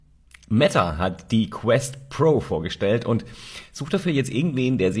Meta hat die Quest Pro vorgestellt und sucht dafür jetzt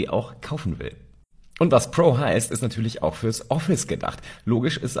irgendwen, der sie auch kaufen will. Und was Pro heißt, ist natürlich auch fürs Office gedacht.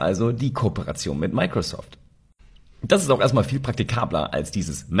 Logisch ist also die Kooperation mit Microsoft. Das ist auch erstmal viel praktikabler als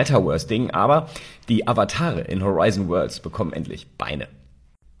dieses Metaverse-Ding, aber die Avatare in Horizon Worlds bekommen endlich Beine.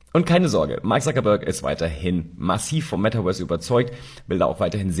 Und keine Sorge, Mark Zuckerberg ist weiterhin massiv vom Metaverse überzeugt, will da auch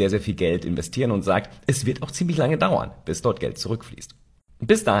weiterhin sehr, sehr viel Geld investieren und sagt, es wird auch ziemlich lange dauern, bis dort Geld zurückfließt.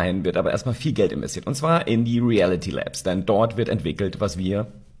 Bis dahin wird aber erstmal viel Geld investiert, und zwar in die Reality Labs, denn dort wird entwickelt, was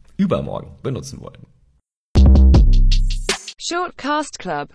wir übermorgen benutzen wollen. Shortcast Club